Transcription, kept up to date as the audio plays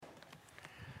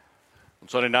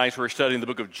Sunday nights we're studying the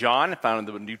book of John, found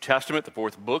in the New Testament, the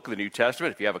fourth book of the New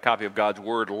Testament. If you have a copy of God's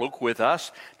Word, look with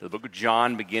us to the book of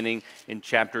John, beginning in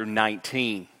chapter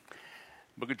 19.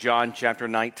 Book of John, chapter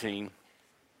 19. And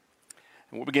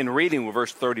we'll begin reading with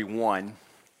verse 31.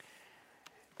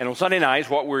 And on Sunday nights,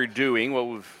 what we're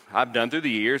doing, I've done through the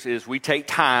years, is we take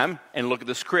time and look at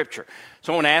the Scripture.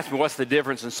 Someone asked me, what's the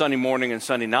difference in Sunday morning and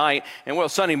Sunday night? And well,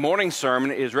 Sunday morning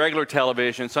sermon is regular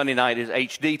television. Sunday night is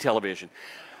HD television.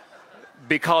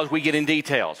 Because we get in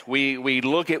details. We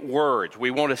look at words.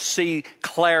 We want to see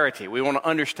clarity. We want to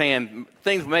understand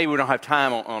things maybe we don't have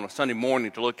time on a Sunday morning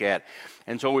to look at.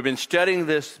 And so we've been studying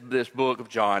this book of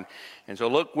John. And so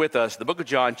look with us, the book of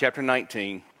John, chapter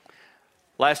 19.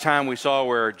 Last time we saw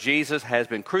where Jesus has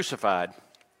been crucified.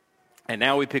 And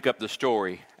now we pick up the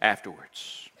story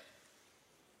afterwards.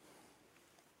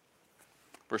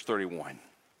 Verse 31.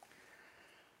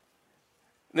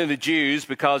 Then the Jews,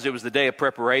 because it was the day of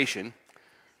preparation,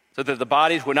 so that the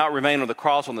bodies would not remain on the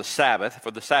cross on the Sabbath, for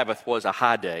the Sabbath was a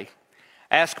high day,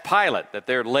 asked Pilate that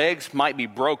their legs might be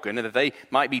broken and that they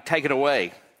might be taken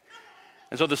away.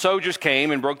 And so the soldiers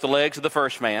came and broke the legs of the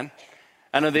first man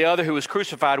and of the other who was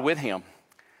crucified with him.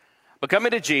 But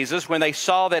coming to Jesus, when they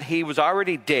saw that he was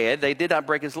already dead, they did not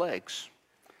break his legs.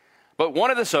 But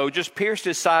one of the soldiers pierced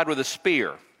his side with a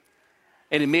spear,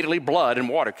 and immediately blood and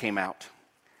water came out.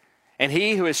 And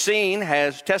he who has seen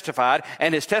has testified,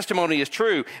 and his testimony is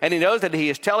true, and he knows that he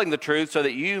is telling the truth so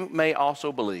that you may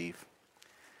also believe.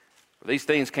 For these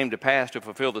things came to pass to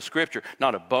fulfill the scripture,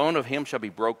 not a bone of him shall be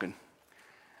broken.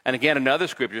 And again another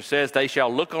scripture says, they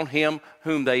shall look on him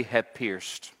whom they have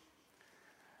pierced.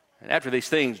 And after these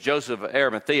things, Joseph of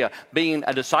Arimathea, being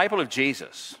a disciple of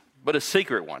Jesus, but a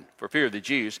secret one for fear of the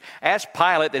Jews, asked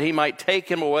Pilate that he might take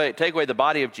away the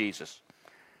body of Jesus.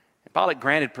 And Pilate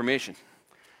granted permission.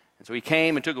 And so he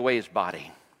came and took away his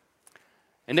body.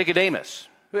 And Nicodemus,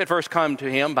 who had first come to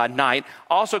him by night,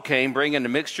 also came bringing a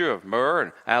mixture of myrrh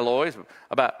and aloes,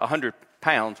 about 100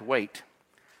 pounds weight.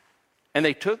 And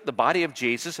they took the body of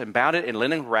Jesus and bound it in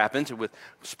linen wrappings with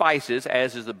spices,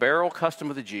 as is the burial custom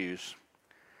of the Jews.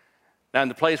 Now in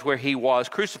the place where he was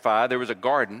crucified, there was a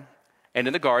garden, and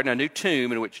in the garden a new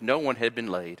tomb in which no one had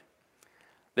been laid.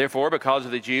 Therefore, because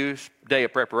of the Jews' day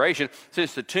of preparation,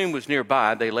 since the tomb was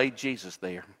nearby, they laid Jesus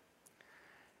there.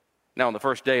 Now on the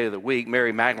first day of the week,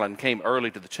 Mary Magdalene came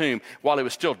early to the tomb while it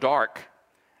was still dark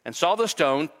and saw the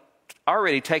stone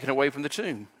already taken away from the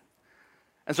tomb.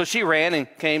 And so she ran and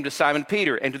came to Simon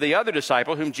Peter and to the other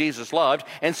disciple whom Jesus loved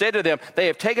and said to them, they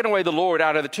have taken away the Lord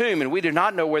out of the tomb, and we do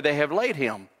not know where they have laid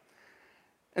him.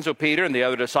 And so Peter and the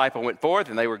other disciple went forth,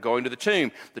 and they were going to the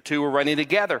tomb. The two were running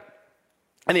together.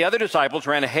 And the other disciples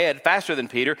ran ahead faster than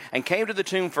Peter and came to the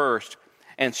tomb first.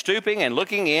 And stooping and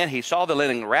looking in, he saw the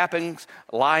linen wrappings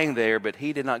lying there, but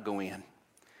he did not go in.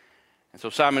 And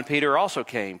so Simon Peter also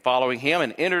came, following him,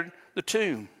 and entered the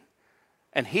tomb.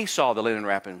 And he saw the linen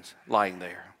wrappings lying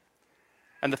there,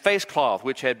 and the face cloth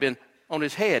which had been on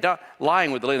his head, not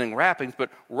lying with the linen wrappings, but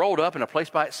rolled up in a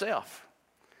place by itself.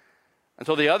 And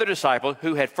so the other disciple,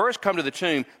 who had first come to the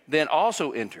tomb, then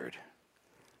also entered,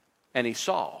 and he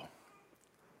saw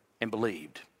and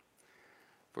believed.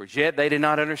 For as yet they did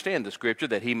not understand the scripture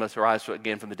that he must rise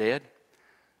again from the dead.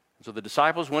 And so the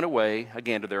disciples went away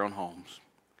again to their own homes.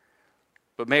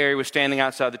 But Mary was standing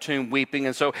outside the tomb weeping.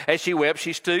 And so as she wept,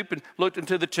 she stooped and looked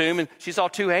into the tomb, and she saw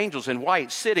two angels in white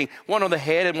sitting, one on the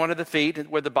head and one at the feet,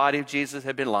 where the body of Jesus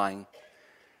had been lying.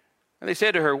 And they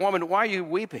said to her, woman, why are you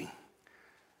weeping?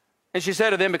 And she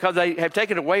said to them, because they have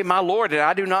taken away my Lord, and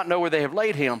I do not know where they have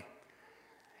laid him.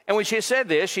 And when she had said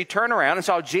this, she turned around and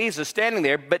saw Jesus standing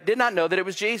there, but did not know that it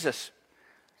was Jesus.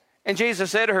 And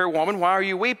Jesus said to her, woman, why are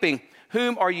you weeping?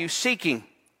 Whom are you seeking?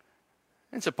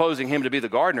 And supposing him to be the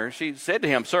gardener, she said to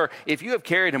him, sir, if you have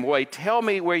carried him away, tell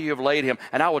me where you have laid him,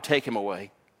 and I will take him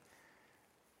away.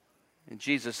 And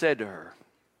Jesus said to her,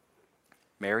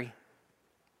 Mary.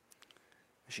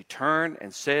 She turned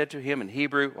and said to him in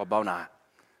Hebrew, Rabboni,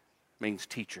 means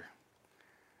teacher.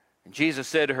 And Jesus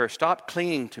said to her, stop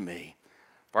clinging to me,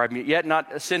 for I have yet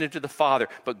not ascended to the Father,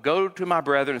 but go to my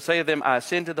brethren and say to them, I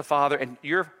ascend to the Father and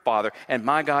your Father, and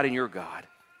my God and your God.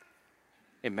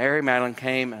 And Mary Magdalene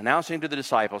came, announcing to the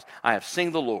disciples, I have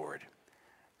seen the Lord,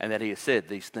 and that he has said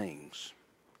these things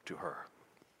to her.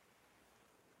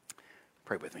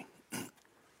 Pray with me.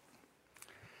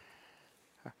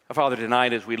 Our Father,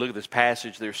 tonight as we look at this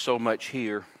passage, there's so much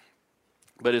here,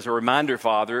 but as a reminder,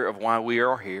 Father, of why we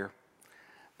are here.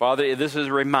 Father, this is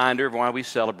a reminder of why we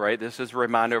celebrate. This is a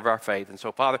reminder of our faith. And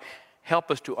so, Father,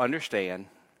 help us to understand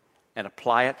and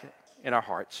apply it in our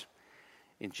hearts.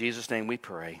 In Jesus' name we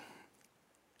pray.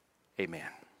 Amen.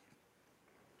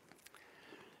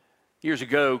 Years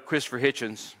ago, Christopher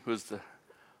Hitchens, who was the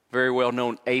very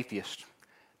well-known atheist,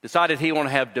 decided he wanted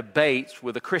to have debates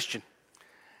with a Christian.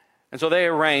 And so they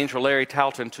arranged for Larry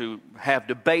Talton to have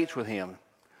debates with him.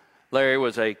 Larry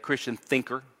was a Christian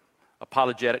thinker,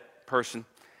 apologetic person.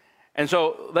 And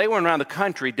so they went around the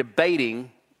country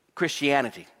debating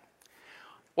Christianity.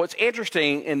 What's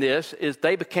interesting in this is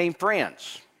they became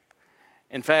friends.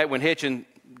 In fact, when Hitchens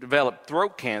developed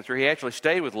throat cancer, he actually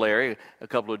stayed with Larry a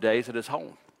couple of days at his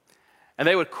home. And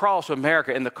they would cross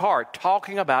America in the car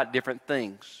talking about different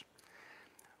things.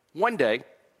 One day,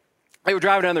 they were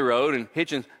driving down the road, and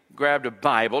Hitchens grabbed a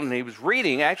Bible, and he was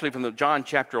reading actually from John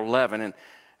chapter 11 and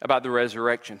about the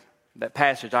resurrection, that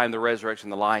passage, I am the resurrection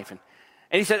and the life. And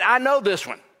he said, I know this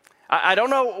one. I don't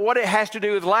know what it has to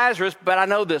do with Lazarus, but I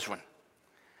know this one.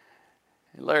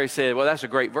 And Larry said, well, that's a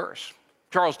great verse.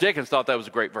 Charles Dickens thought that was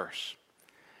a great verse.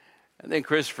 And then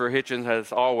Christopher Hitchens,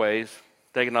 as always,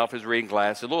 taking off his reading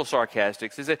glasses, a little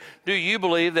sarcastic. He said, do you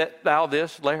believe that thou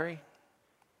this, Larry?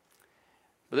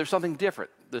 But there's something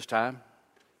different this time.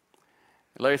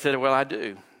 And Larry said, well, I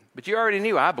do. But you already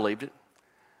knew I believed it.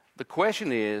 The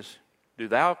question is, do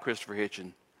thou, Christopher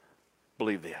Hitchens,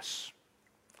 believe this?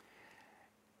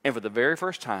 And for the very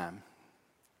first time,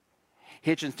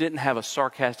 Hitchens didn't have a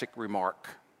sarcastic remark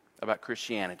about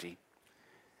Christianity.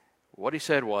 What he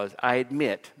said was, I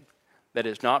admit that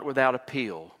it's not without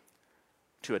appeal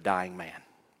to a dying man.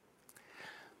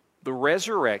 The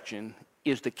resurrection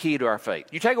is the key to our faith.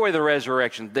 You take away the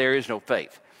resurrection, there is no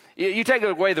faith. You take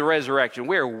away the resurrection,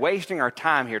 we're wasting our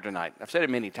time here tonight. I've said it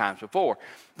many times before,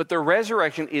 but the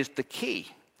resurrection is the key.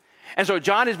 And so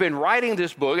John has been writing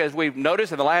this book, as we've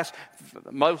noticed in the last,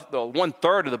 the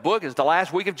 1/3 of the book is the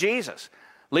last week of Jesus,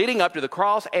 leading up to the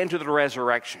cross and to the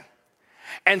resurrection.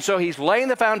 And so he's laying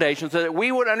the foundation so that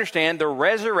we would understand the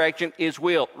resurrection is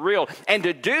real. And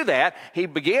to do that, he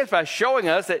begins by showing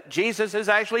us that Jesus is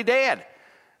actually dead.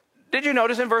 Did you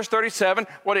notice in verse 37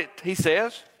 what he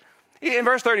says? In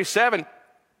verse 37,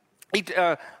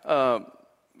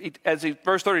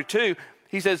 verse 32,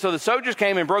 he says, so the soldiers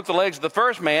came and broke the legs of the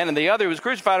first man, and the other who was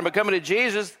crucified, and coming to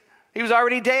Jesus, he was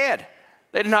already dead.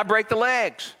 They did not break the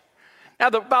legs. Now,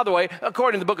 by the way,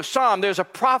 according to the book of Psalm, there's a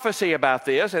prophecy about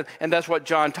this, and that's what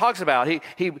John talks about.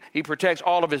 He protects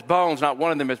all of his bones, not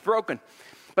one of them is broken.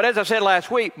 But as I said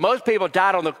last week, most people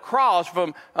died on the cross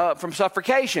from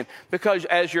suffocation, because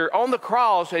as you're on the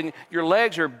cross and your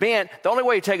legs are bent, the only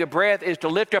way you take a breath is to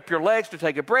lift up your legs to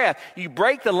take a breath. You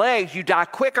break the legs, you die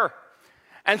quicker.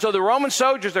 And so the Roman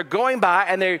soldiers are going by,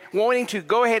 and they're wanting to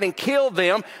go ahead and kill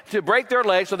them to break their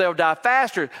legs so they'll die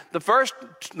faster.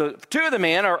 The two of the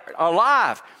men are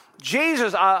alive.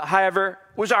 Jesus, however,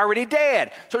 was already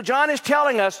dead. So John is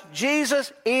telling us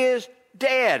Jesus is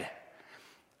dead.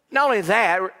 Not only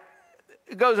that,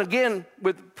 it goes again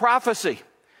with prophecy.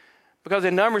 Because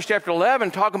in Numbers chapter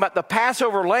 11, talking about the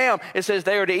Passover lamb, it says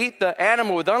they are to eat the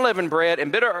animal with unleavened bread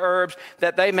and bitter herbs,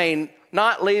 that they may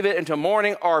not leave it until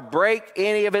morning or break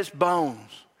any of its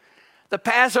bones. The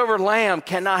Passover lamb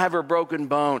cannot have a broken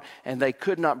bone, and they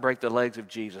could not break the legs of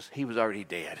Jesus. He was already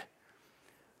dead.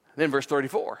 Then verse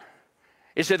 34,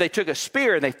 it said they took a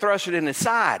spear and they thrust it in his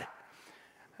side.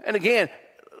 And again,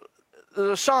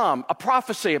 there's a psalm, a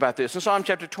prophecy about this in Psalm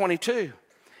chapter 22.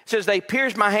 It says, they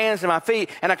pierced my hands and my feet,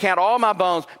 and I count all my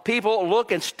bones. People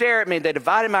look and stare at me. They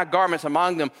divided my garments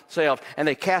among themselves, and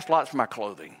they cast lots for my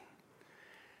clothing.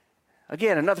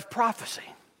 Again, another prophecy.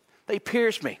 They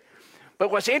pierced me.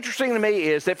 But what's interesting to me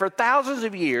is that for thousands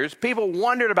of years, people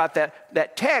wondered about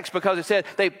that text, because it said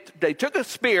they took a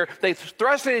spear, they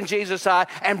thrust it in Jesus' side,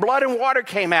 and blood and water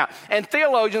came out. And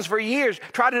theologians for years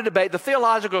tried to debate the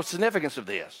theological significance of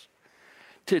this.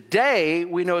 Today,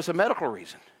 we know it's a medical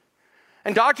reason.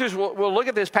 And doctors will look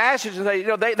at this passage and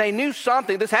say, they knew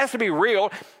something. This has to be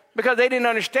real, because they didn't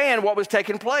understand what was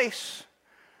taking place.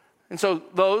 And so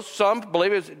some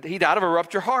believe he died of a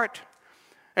ruptured heart.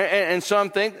 And some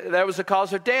think that was the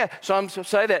cause of death. Some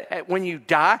say that when you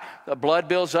die, the blood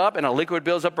builds up and a liquid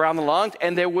builds up around the lungs,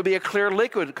 and there will be a clear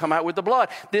liquid come out with the blood.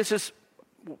 This is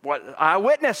what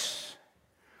eyewitness.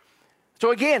 So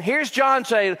again, here's John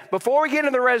saying, before we get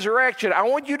into the resurrection, I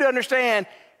want you to understand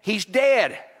he's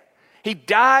dead. He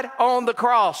died on the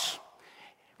cross.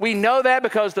 We know that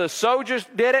because the soldiers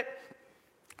did it.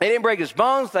 They didn't break his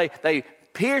bones. They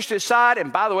pierced his side.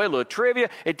 And by the way, a little trivia,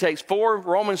 it takes 4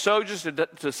 Roman soldiers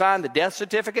to sign the death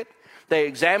certificate. They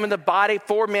examined the body.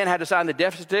 4 men had to sign the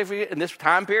death certificate in this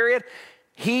time period.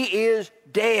 He is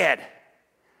dead.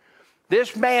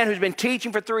 This man who's been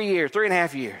teaching for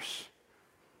 3.5 years,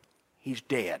 he's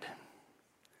dead.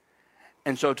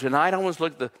 And so tonight I want to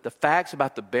look at the facts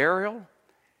about the burial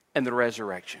and the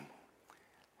resurrection.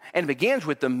 And it begins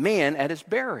with the men at his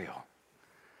burial.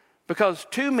 Because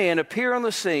two men appear on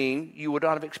the scene you would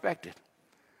not have expected.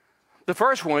 The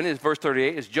first one is verse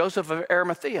 38, is Joseph of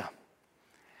Arimathea.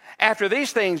 After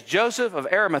these things, Joseph of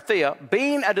Arimathea,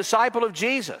 being a disciple of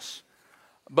Jesus,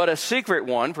 but a secret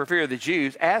one for fear of the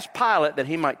Jews, asked Pilate that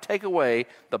he might take away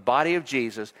the body of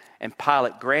Jesus, and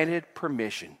Pilate granted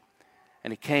permission.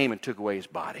 And he came and took away his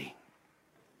body.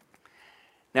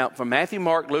 Now, from Matthew,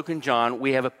 Mark, Luke, and John,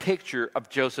 we have a picture of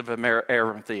Joseph of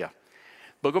Arimathea.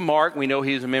 Book of Mark, we know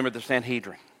he was a member of the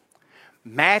Sanhedrin.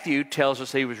 Matthew tells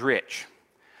us he was rich.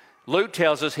 Luke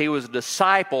tells us he was a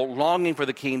disciple longing for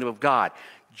the kingdom of God.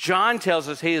 John tells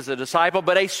us he is a disciple,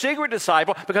 but a secret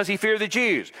disciple because he feared the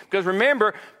Jews. Because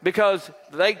remember, because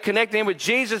they connected him with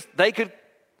Jesus, they could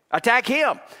attack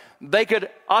him. They could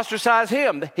ostracize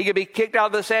him. He could be kicked out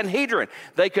of the Sanhedrin.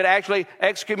 They could actually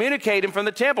excommunicate him from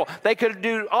the temple. They could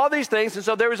do all these things, and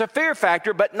so there was a fear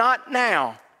factor, but not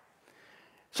now.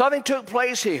 Something took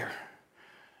place here.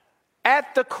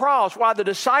 At the cross, while the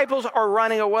disciples are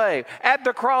running away, at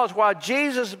the cross, while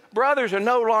Jesus' brothers are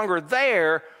no longer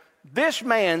there, this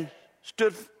man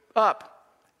stood up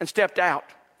and stepped out.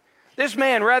 This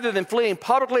man, rather than fleeing,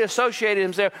 publicly associated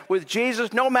himself with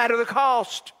Jesus no matter the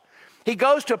cost. He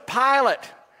goes to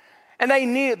Pilate, and they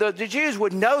knew, the Jews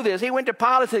would know this. He went to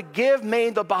Pilate to give me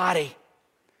the body.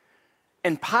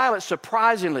 And Pilate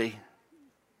surprisingly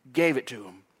gave it to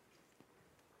him.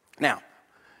 Now,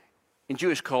 in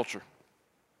Jewish culture,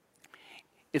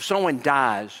 if someone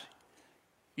dies,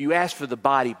 you ask for the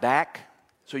body back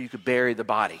so you could bury the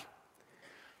body.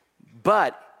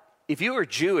 But if you were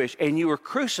Jewish and you were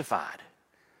crucified,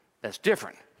 that's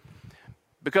different.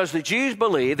 Because the Jews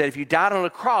believed that if you died on a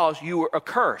cross, you were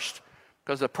accursed.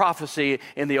 Because the prophecy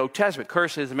in the Old Testament,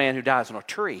 cursed is the man who dies on a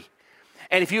tree.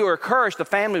 And if you were cursed, the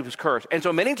family was cursed. And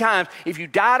so many times, if you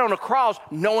died on a cross,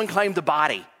 no one claimed the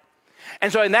body.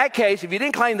 And so in that case, if you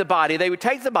didn't claim the body, they would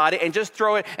take the body and just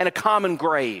throw it in a common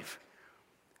grave.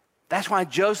 That's why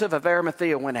Joseph of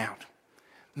Arimathea went out.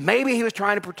 Maybe he was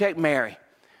trying to protect Mary.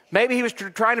 Maybe he was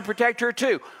trying to protect her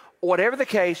too. Whatever the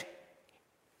case,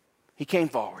 he came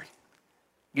forward.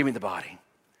 Give me the body.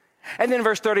 And then in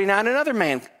verse 39, another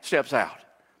man steps out.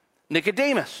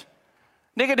 Nicodemus.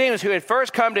 Nicodemus, who had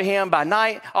first come to him by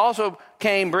night, also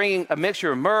came bringing a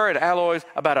mixture of myrrh and aloes,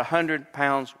 about 100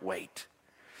 pounds weight.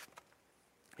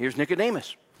 Here's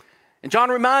Nicodemus. And John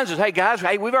reminds us, hey guys,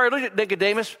 we've already looked at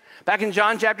Nicodemus. Back in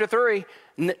John chapter 3,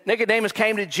 Nicodemus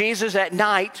came to Jesus at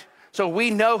night, so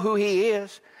we know who he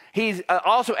is. He's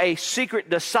also a secret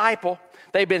disciple.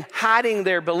 They've been hiding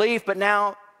their belief, but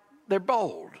now they're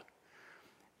bold.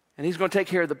 And he's going to take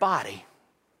care of the body.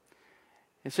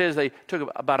 It says they took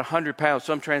about 100 pounds.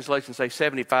 Some translations say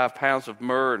 75 pounds of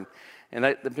myrrh. And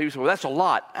the people say, well, that's a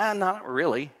lot. Not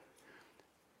really.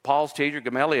 Paul's teacher,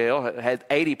 Gamaliel, had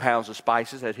 80 pounds of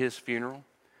spices at his funeral.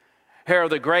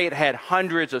 Herod the Great had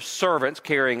hundreds of servants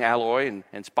carrying aloe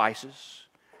and spices.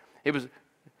 It was,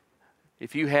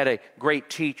 if you had a great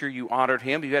teacher, you honored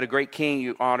him. If you had a great king,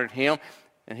 you honored him.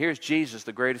 And here's Jesus,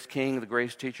 the greatest king, the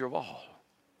greatest teacher of all.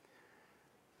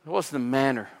 What's the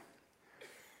manner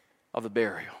of the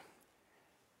burial?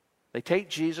 They take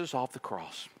Jesus off the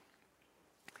cross.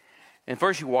 And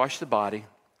first you wash the body,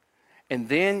 and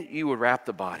then you would wrap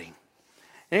the body.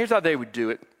 And here's how they would do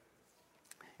it.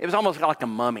 It was almost like a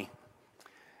mummy.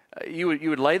 You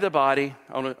would lay the body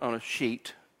on a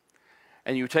sheet,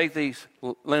 and you would take these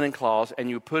linen cloths, and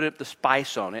you would put the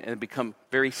spice on it, and it would become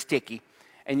very sticky.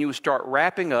 And you would start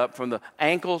wrapping up from the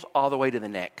ankles all the way to the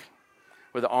neck,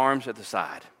 with the arms at the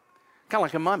side. Kind of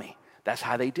like a mummy. That's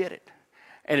how they did it.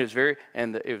 And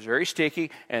it was very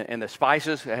sticky, and the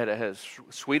spices had a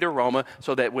sweet aroma,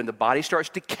 so that when the body starts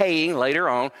decaying later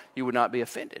on, you would not be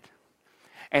offended.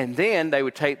 And then they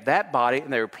would take that body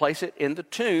and they would place it in the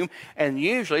tomb, and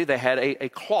usually they had a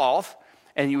cloth,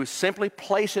 and you would simply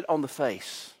place it on the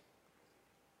face.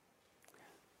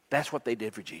 That's what they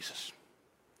did for Jesus.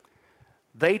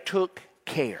 They took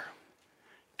care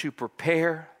to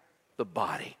prepare the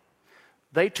body.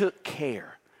 They took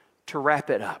care to wrap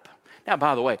it up. Now,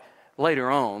 by the way, later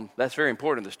on, that's very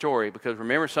important in the story, because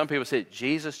remember, some people said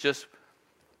Jesus just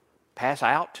passed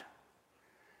out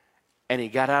and he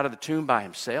got out of the tomb by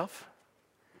himself.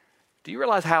 Do you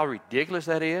realize how ridiculous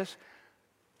that is?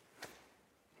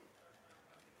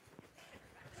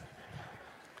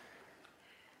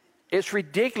 It's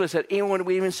ridiculous that anyone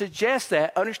would even suggest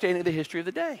that, understanding the history of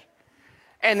the day.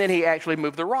 And then he actually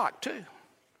moved the rock too.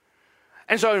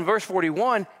 And so in verse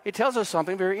 41, it tells us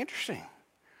something very interesting.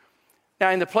 Now,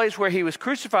 in the place where he was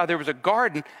crucified, there was a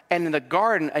garden, and in the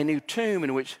garden, a new tomb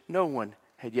in which no one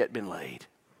had yet been laid.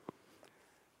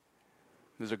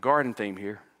 There's a garden theme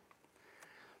here.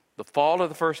 The fall of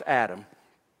the first Adam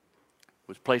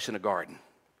was placed in a garden.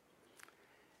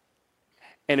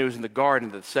 And it was in the garden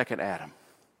that the second Adam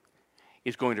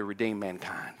is going to redeem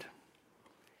mankind.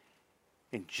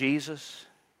 And Jesus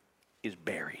is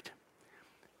buried.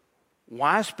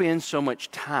 Why spend so much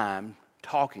time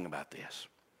talking about this?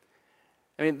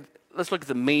 I mean, let's look at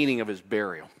the meaning of his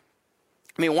burial.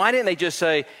 I mean, why didn't they just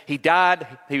say he died,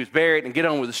 he was buried, and get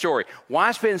on with the story?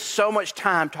 Why spend so much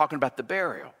time talking about the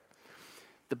burial?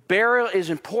 The burial is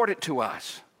important to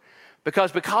us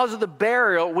because of the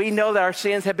burial, we know that our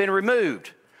sins have been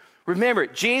removed. Remember,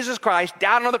 Jesus Christ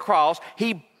died on the cross.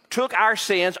 He took our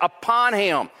sins upon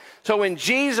him. So when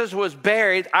Jesus was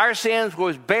buried, our sins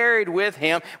was buried with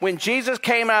him. When Jesus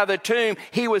came out of the tomb,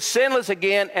 he was sinless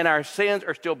again, and our sins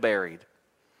are still buried.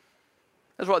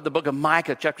 That's what the book of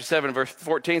Micah, chapter 7, verse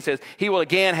 14 says. He will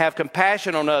again have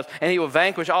compassion on us, and he will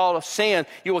vanquish all of sin.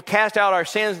 You will cast out our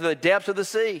sins into the depths of the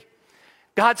sea.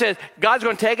 God says God's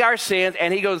going to take our sins,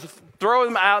 and he goes throw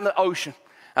them out in the ocean.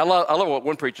 I love what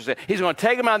one preacher said. He's going to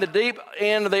take them out in the deep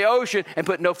end of the ocean and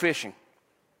put no fishing.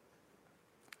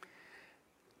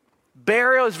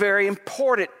 Burial is very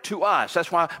important to us.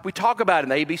 That's why we talk about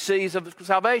it in the ABCs of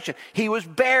salvation. He was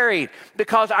buried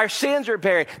because our sins are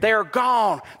buried. They are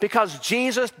gone because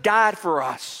Jesus died for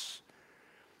us.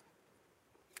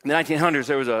 In the 1900s,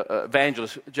 there was an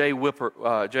evangelist, J.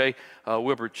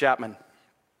 Wilbur Chapman.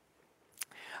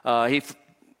 He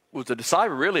was a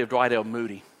disciple, really, of Dwight L.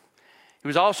 Moody. He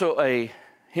was also a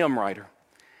hymn writer.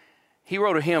 He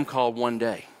wrote a hymn called One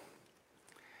Day.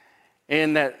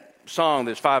 In that song,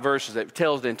 there's 5 verses that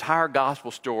tells the entire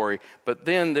gospel story, but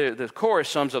then the chorus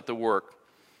sums up the work.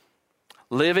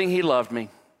 Living, he loved me.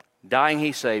 Dying,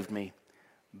 he saved me.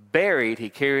 Buried, he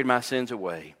carried my sins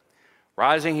away.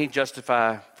 Rising, he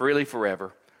justify freely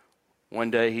forever. One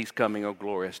day, he's coming, oh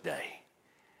glorious day.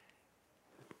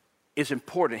 It's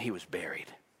important he was buried.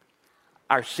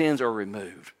 Our sins are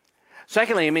removed.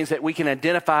 Secondly, it means that we can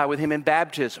identify with him in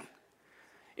baptism.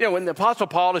 You know, when the Apostle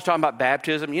Paul is talking about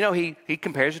baptism, you know, he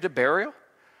compares it to burial.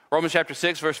 Romans chapter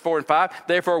 6, verse 4 and 5.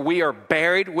 Therefore, we are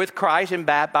buried with Christ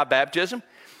by baptism.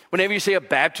 Whenever you see a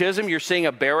baptism, you're seeing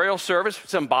a burial service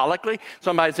symbolically.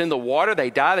 Somebody's in the water, they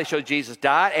die, they show Jesus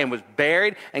died and was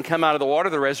buried and come out of the water,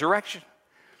 the resurrection.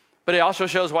 But it also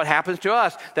shows what happens to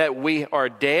us, that we are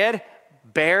dead,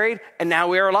 buried, and now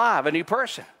we are alive, a new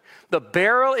person. The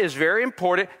burial is very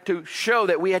important to show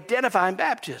that we identify in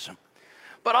baptism.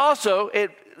 But also,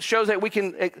 it shows that we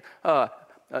can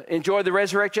enjoy the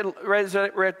resurrection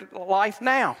life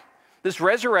now. This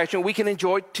resurrection we can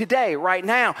enjoy today, right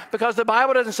now. Because the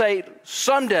Bible doesn't say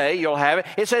someday you'll have it.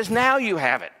 It says now you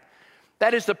have it.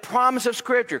 That is the promise of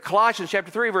Scripture. Colossians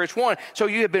chapter 3, verse 1. So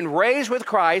you have been raised with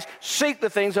Christ. Seek the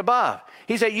things above.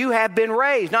 He said you have been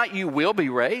raised, not you will be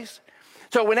raised.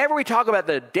 So whenever we talk about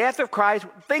the death of Christ,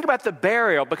 think about the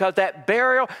burial, because that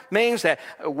burial means that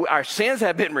our sins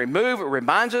have been removed. It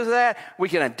reminds us of that. We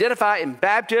can identify in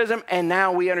baptism, and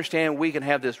now we understand we can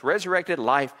have this resurrected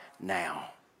life now.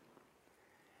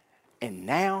 And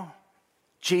now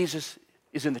Jesus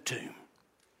is in the tomb.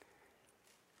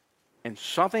 And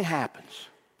something happens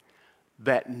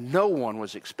that no one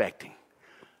was expecting.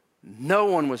 No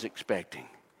one was expecting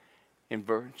in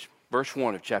verse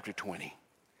 1 of chapter 20.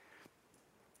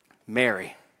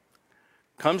 Mary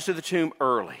comes to the tomb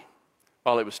early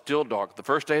while it was still dark, the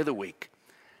first day of the week,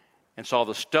 and saw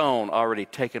the stone already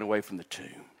taken away from the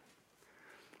tomb.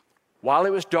 While it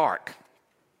was dark.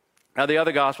 Now, the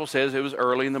other gospel says it was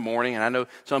early in the morning, and I know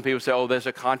some people say, oh, there's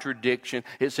a contradiction.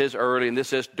 It says early, and this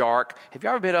says dark. Have you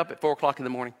ever been up at 4 o'clock in the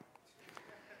morning?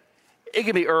 It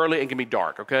can be early, it can be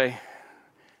dark, okay?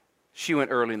 She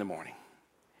went early in the morning,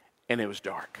 and it was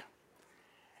dark.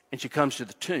 And she comes to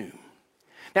the tomb.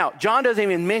 Now, John doesn't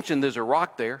even mention there's a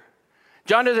rock there.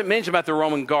 John doesn't mention about the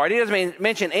Roman guard. He doesn't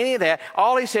mention any of that.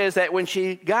 All he says is that when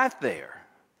she got there,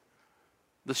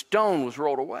 the stone was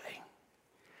rolled away.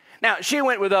 Now, she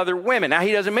went with other women. Now,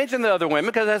 he doesn't mention the other women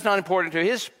because that's not important to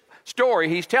his story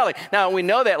he's telling. Now, we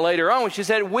know that later on when she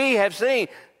said, we have seen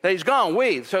that he's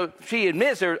gone. So she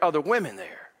admits there are other women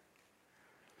there.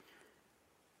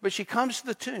 But she comes to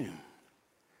the tomb,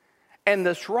 and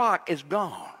this rock is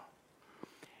gone.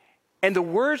 And the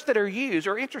words that are used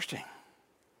are interesting.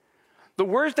 The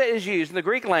words that is used in the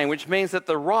Greek language means that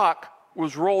the rock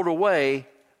was rolled away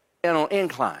and on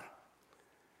incline.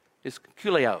 It's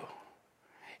kuleo.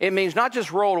 It means not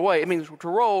just rolled away, it means to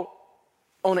roll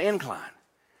on an incline.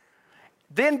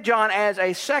 Then John adds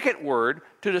a second word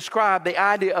to describe the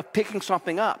idea of picking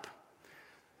something up.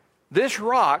 This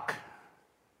rock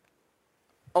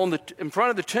in front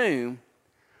of the tomb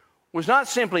was not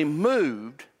simply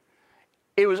moved,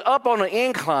 it was up on an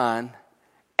incline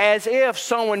as if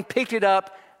someone picked it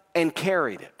up and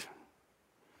carried it.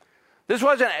 This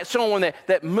wasn't someone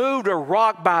that moved a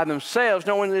rock by themselves.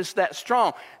 No one is that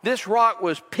strong. This rock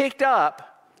was picked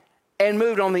up and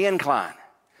moved on the incline.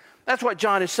 That's what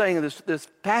John is saying in this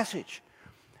passage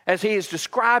as he is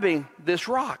describing this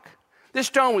rock. This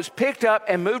stone was picked up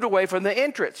and moved away from the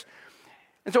entrance.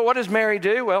 And so what does Mary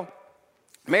do? Well,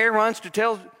 Mary runs to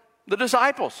tell the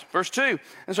disciples. Verse 2.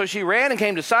 And so she ran and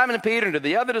came to Simon and Peter and to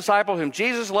the other disciple whom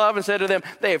Jesus loved and said to them,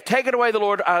 they have taken away the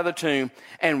Lord out of the tomb,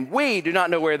 and we do not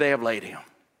know where they have laid him.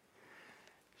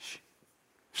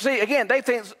 See, again, they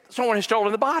think someone has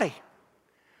stolen the body.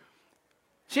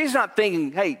 She's not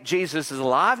thinking, hey, Jesus is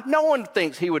alive. No one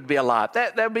thinks he would be alive.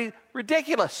 That would be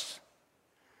ridiculous.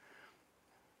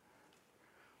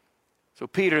 So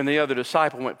Peter and the other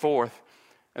disciple went forth,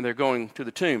 and they're going to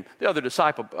the tomb. The other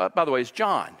disciple, by the way, is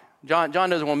John. John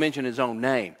doesn't want to mention his own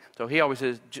name, so he always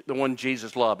says the one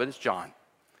Jesus loved, but it's John.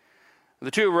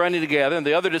 The two were running together, and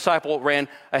the other disciple ran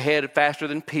ahead faster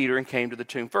than Peter and came to the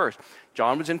tomb first.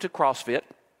 John was into CrossFit,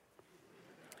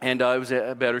 and it was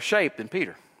a better shape than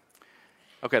Peter.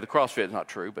 Okay, the CrossFit is not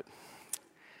true, but...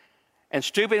 And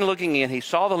stooping and looking in, he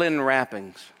saw the linen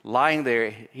wrappings lying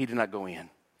there. He did not go in.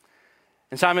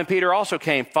 And Simon Peter also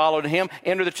came, followed him,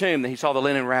 entered the tomb, and he saw the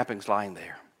linen wrappings lying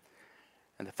there.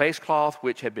 And the face cloth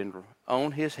which had been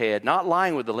on his head, not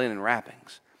lying with the linen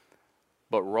wrappings,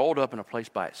 but rolled up in a place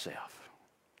by itself.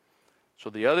 So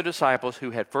the other disciples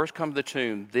who had first come to the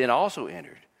tomb then also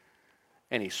entered,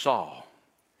 and he saw,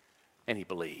 and he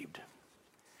believed.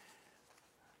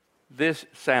 This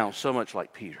sounds so much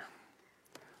like Peter.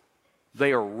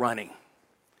 They are running.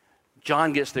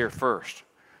 John gets there first.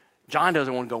 John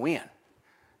doesn't want to go in.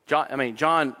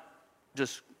 John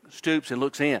just stoops and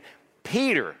looks in.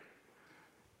 Peter,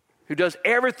 who does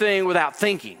everything without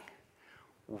thinking,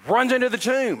 runs into the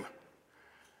tomb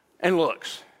and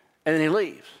looks, and then he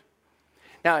leaves.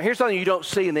 Now, here's something you don't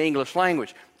see in the English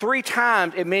language. 3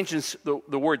 times it mentions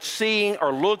the word seeing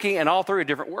or looking, and all 3 are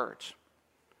different words.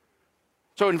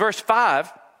 So in verse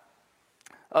 5,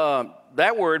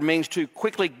 that word means to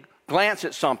quickly glance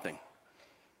at something.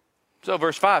 So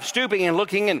verse 5, stooping and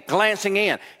looking and glancing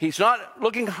in. He's not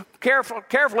looking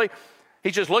carefully.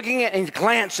 He's just looking at and he's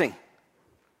glancing,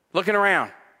 looking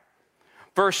around.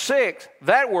 Verse 6,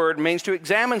 that word means to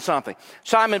examine something.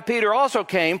 Simon Peter also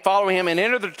came, following him, and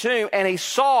entered the tomb, and he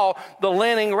saw the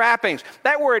linen wrappings.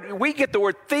 That word, we get the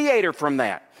word theater from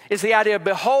that. It's the idea of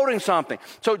beholding something.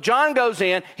 So John goes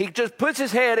in, he just puts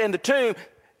his head in the tomb,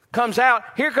 comes out,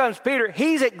 here comes Peter.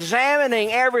 He's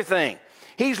examining everything.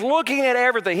 He's looking at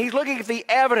everything. He's looking at the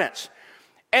evidence.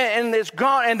 And it's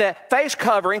gone, and the face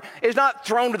covering is not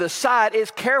thrown to the side,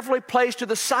 it's carefully placed to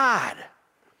the side.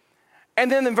 And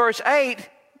then in verse 8,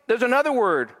 there's another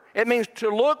word. It means to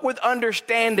look with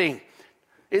understanding.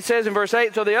 It says in verse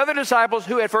 8, so the other disciples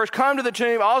who had first come to the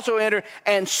tomb also entered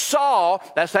and saw,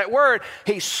 that's that word,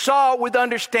 he saw with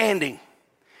understanding.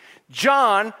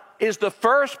 John is the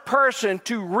first person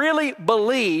to really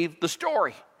believe the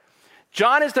story.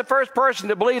 John is the first person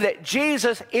to believe that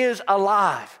Jesus is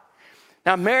alive.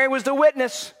 Now, Mary was the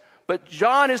witness, but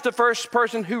John is the first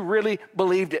person who really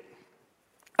believed it.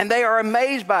 And they are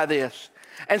amazed by this.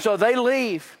 And so they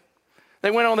leave.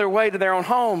 They went on their way to their own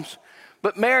homes.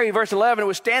 But Mary, verse 11,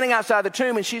 was standing outside the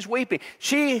tomb and she's weeping.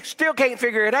 She still can't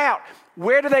figure it out.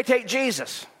 Where do they take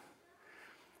Jesus?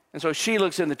 And so she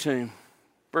looks in the tomb.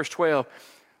 Verse 12,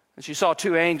 and she saw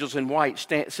 2 angels in white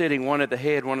sitting, one at the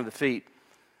head, one at the feet,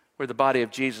 where the body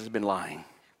of Jesus had been lying.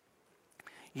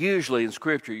 Usually in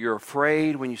Scripture, you're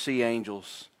afraid when you see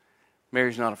angels.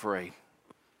 Mary's not afraid.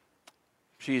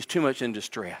 She is too much in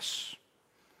distress.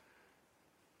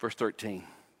 Verse 13. And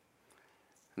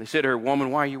they said to her,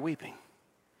 woman, why are you weeping?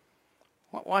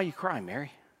 Why are you crying,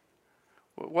 Mary?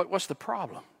 What's the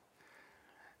problem?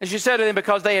 And she said to them,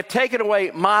 because they have taken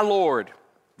away my Lord.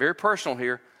 Very personal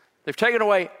here. They've taken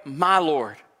away my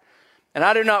Lord. And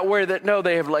I do not know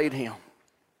they have laid him.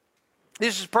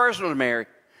 This is personal to Mary.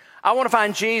 I want to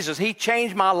find Jesus. He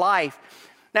changed my life.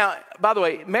 Now, by the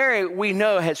way, Mary, we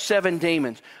know, had 7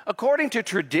 demons. According to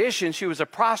tradition, she was a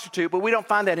prostitute, but we don't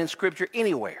find that in Scripture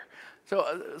anywhere.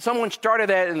 So someone started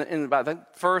that in about the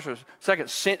first or second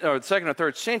or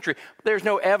third century. But there's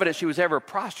no evidence she was ever a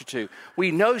prostitute.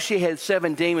 We know she had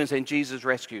 7 demons and Jesus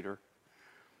rescued her.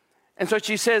 And so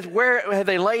she says, where have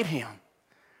they laid him?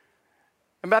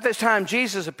 About this time,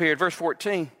 Jesus appeared, verse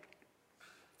 14.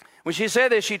 When she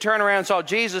said this, she turned around and saw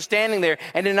Jesus standing there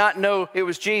and did not know it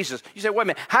was Jesus. You say, wait a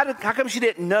minute, how come she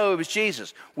didn't know it was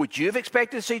Jesus? Would you have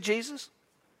expected to see Jesus?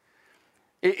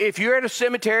 If you're at a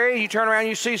cemetery and you turn around and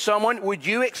you see someone, would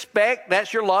you expect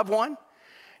that's your loved one?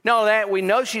 Not only that, we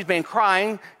know she's been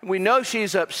crying. We know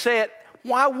she's upset.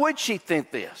 Why would she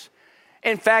think this?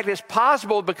 In fact, it's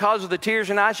possible because of the tears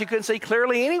in her eyes, she couldn't see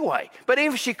clearly anyway. But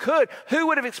even if she could, who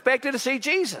would have expected to see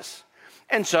Jesus?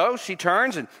 And so she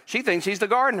turns and she thinks he's the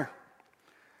gardener.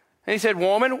 And he said,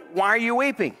 "Woman, why are you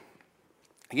weeping?"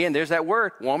 Again, there's that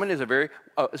word. Woman is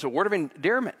it's a word of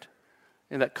endearment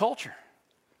in that culture.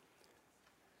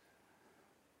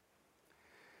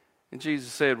 And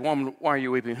Jesus said, "Woman, why are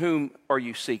you weeping? Whom are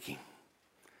you seeking?"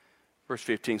 Verse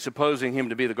 15, supposing him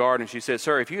to be the gardener, she said,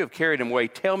 "Sir, if you have carried him away,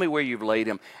 tell me where you've laid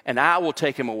him, and I will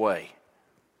take him away."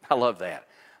 I love that.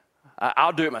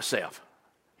 I'll do it myself.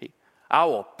 I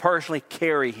will personally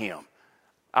carry him.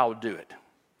 I will do it.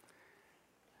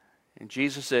 And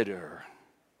Jesus said to her,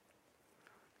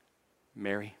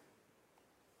 "Mary."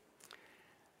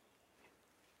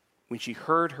 When she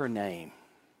heard her name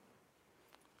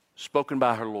spoken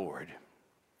by her Lord,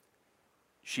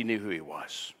 she knew who he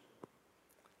was.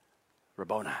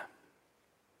 Rabboni,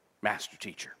 master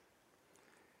teacher.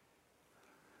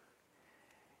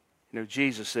 You know,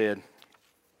 Jesus said,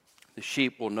 "The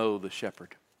sheep will know the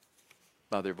shepherd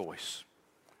by their voice,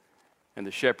 and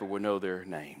the shepherd will know their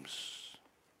names."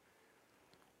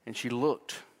 And she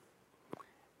looked,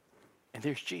 and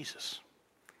there's Jesus.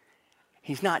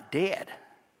 He's not dead.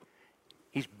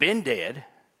 He's been dead,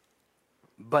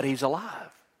 but he's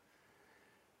alive.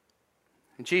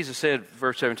 And Jesus said,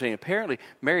 verse 17, apparently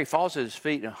Mary falls at his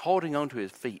feet and holding on to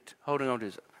his feet, holding on to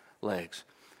his legs.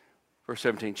 Verse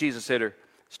 17, Jesus said to her,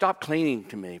 "Stop clinging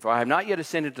to me, for I have not yet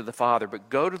ascended to the Father, but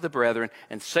go to the brethren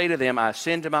and say to them, I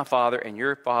ascend to my Father and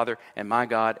your Father, and my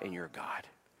God and your God."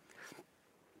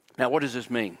 Now, what does this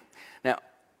mean? Now,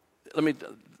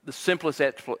 the simplest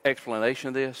explanation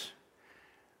of this,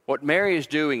 what Mary is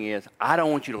doing is, I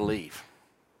don't want you to leave.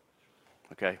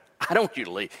 Okay? I don't want you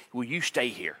to leave. Will you stay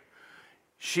here?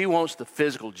 She wants the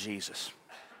physical Jesus.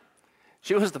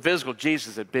 She wants the physical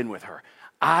Jesus that had been with her.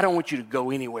 I don't want you to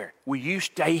go anywhere. Will you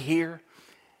stay here?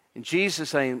 And Jesus is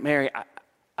saying, "Mary,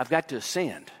 I've got to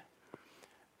ascend.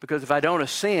 Because if I don't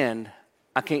ascend,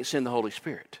 I can't send the Holy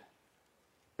Spirit."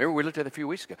 Remember, we looked at it a few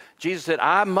weeks ago. Jesus said,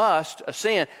 "I must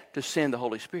ascend to send the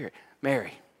Holy Spirit."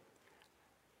 Mary,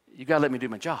 you got to let me do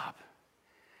my job.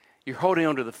 You're holding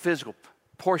on to the physical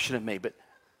portion of me, but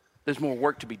there's more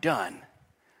work to be done.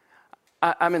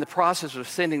 I'm in the process of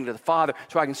ascending to the Father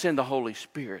so I can send the Holy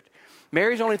Spirit.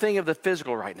 Mary's only thinking of the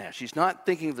physical right now. She's not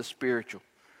thinking of the spiritual.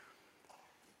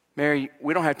 "Mary,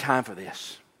 we don't have time for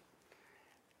this.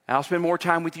 I'll spend more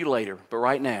time with you later, but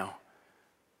right now,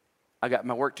 I got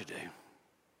my work to do."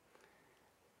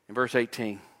 In verse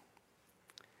 18,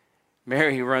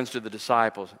 Mary runs to the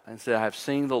disciples and said, "I have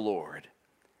seen the Lord."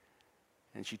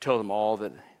 And she told them all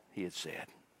that he had said.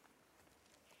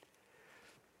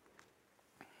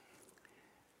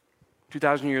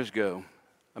 2,000 years ago,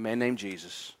 a man named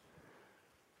Jesus,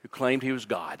 who claimed he was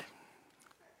God,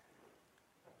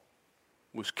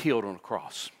 was killed on a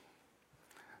cross.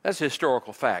 That's a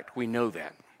historical fact. We know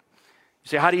that. You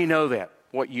say, how do you know that?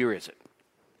 What year is it?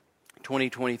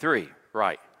 2023,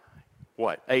 right.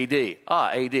 What? AD.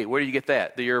 AD. Where did you get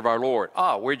that? The year of our Lord.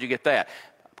 Where did you get that?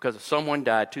 Because someone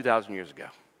died 2,000 years ago.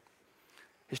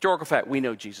 Historical fact, we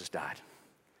know Jesus died.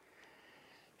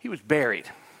 He was buried.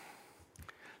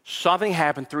 Something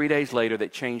happened 3 days later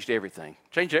that changed everything,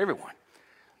 changed everyone.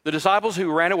 The disciples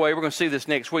who ran away, we're going to see this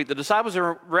next week, the disciples who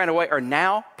ran away are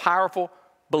now powerful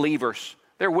believers.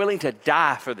 They're willing to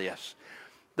die for this.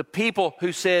 The people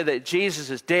who said that Jesus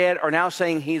is dead are now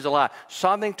saying he's alive.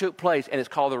 Something took place, and it's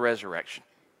called the resurrection.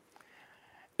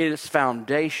 It is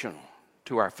foundational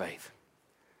to our faith.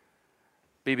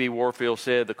 B.B. Warfield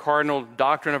said, "The cardinal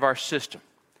doctrine of our system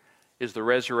is the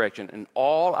resurrection, and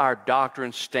all our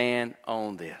doctrines stand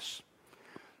on this."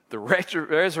 The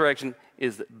resurrection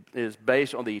is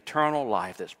based on the eternal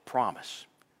life that's promised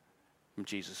from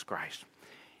Jesus Christ.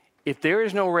 If there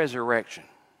is no resurrection,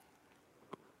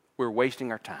 we're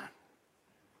wasting our time.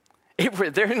 If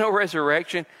there is no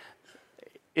resurrection,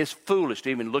 it's foolish to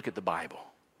even look at the Bible.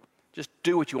 Just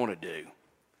do what you want to do.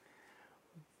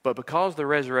 But because the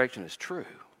resurrection is true,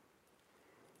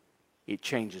 it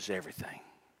changes everything.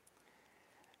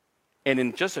 And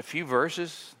in just a few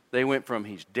verses, they went from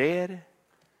he's dead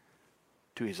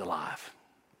to he's alive.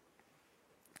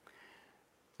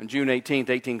 On June 18th,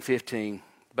 1815,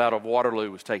 the Battle of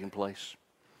Waterloo was taking place.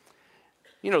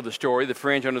 You know the story. The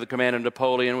French, under the command of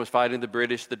Napoleon, was fighting the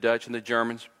British, the Dutch, and the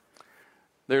Germans.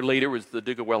 Their leader was the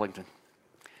Duke of Wellington.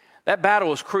 That battle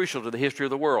was crucial to the history of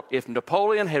the world. If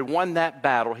Napoleon had won that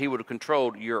battle, he would have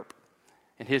controlled Europe,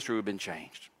 and history would have been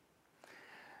changed.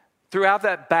 Throughout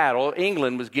that battle,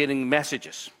 England was getting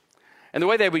messages. And the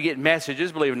way they would get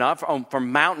messages, believe it or not,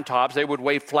 from mountaintops, they would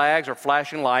wave flags or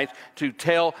flashing lights to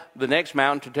tell the next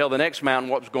mountain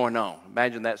what was going on.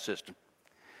 Imagine that system.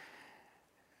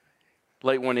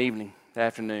 Late one evening,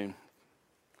 afternoon,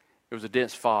 there was a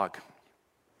dense fog.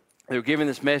 They were giving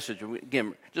this message,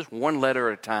 again, just one letter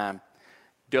at a time.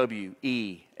 Wellington,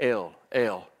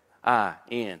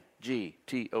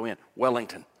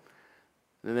 Wellington.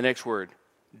 Then the next word,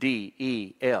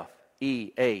 Defeated.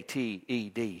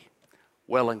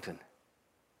 Wellington,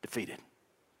 defeated.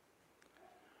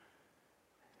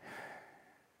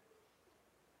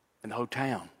 And the whole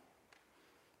town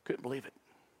couldn't believe it.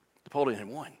 Napoleon had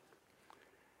won.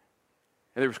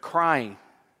 And there was crying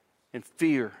and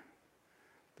fear.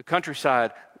 The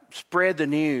countryside spread the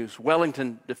news.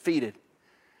 Wellington defeated.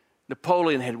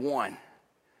 Napoleon had won.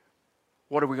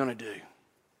 What are we going to do?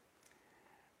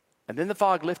 And then the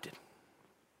fog lifted.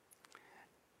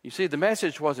 You see, the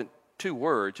message wasn't 2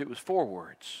 words, it was 4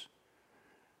 words.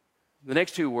 The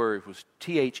next 2 words was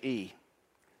THE.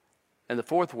 And the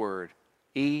 4th word,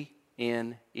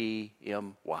 ENEMY.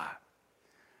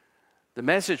 The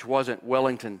message wasn't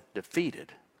Wellington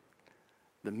defeated.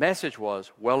 The message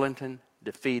was Wellington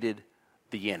defeated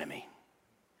the enemy.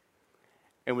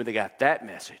 And when they got that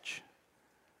message,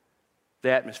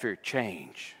 the atmosphere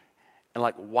changed. And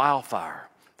like wildfire,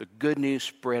 the good news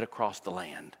spread across the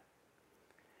land.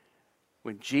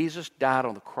 When Jesus died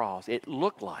on the cross, it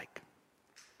looked like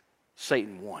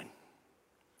Satan won.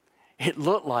 It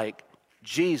looked like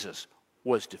Jesus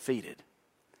was defeated.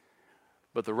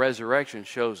 But the resurrection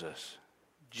shows us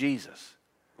Jesus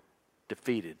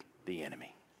defeated the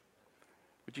enemy.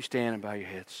 Would you stand and bow your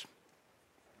heads?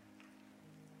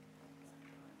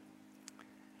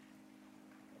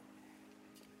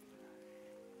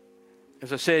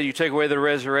 As I said, you take away the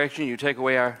resurrection, you take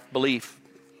away our belief.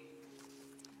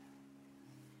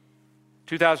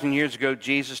 2,000 years ago,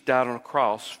 Jesus died on a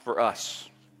cross for us.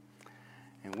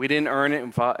 And we didn't earn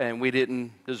it and we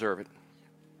didn't deserve it.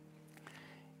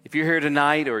 If you're here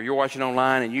tonight or you're watching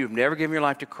online and you've never given your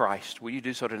life to Christ, will you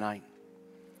do so tonight?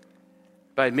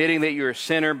 By admitting that you're a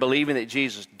sinner, believing that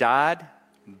Jesus died,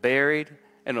 buried,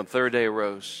 and on the 3rd day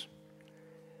arose.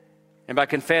 And by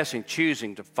confessing,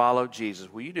 choosing to follow Jesus.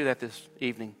 Will you do that this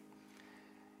evening?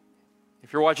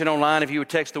 If you're watching online, if you would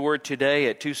text the word today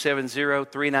at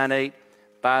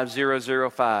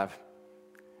 270-398-5005,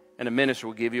 and a minister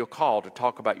will give you a call to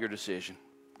talk about your decision.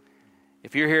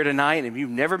 If you're here tonight and you've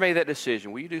never made that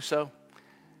decision, will you do so?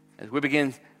 As we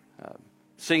begin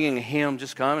singing a hymn,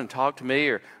 just come and talk to me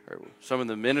or some of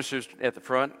the ministers at the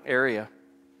front area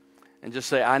and just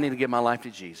say, I need to give my life to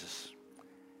Jesus.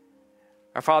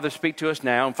 Our Father, speak to us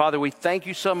now. And Father, we thank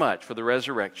you so much for the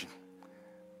resurrection,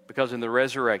 because in the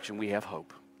resurrection we have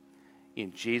hope.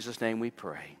 In Jesus' name we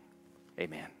pray.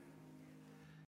 Amen.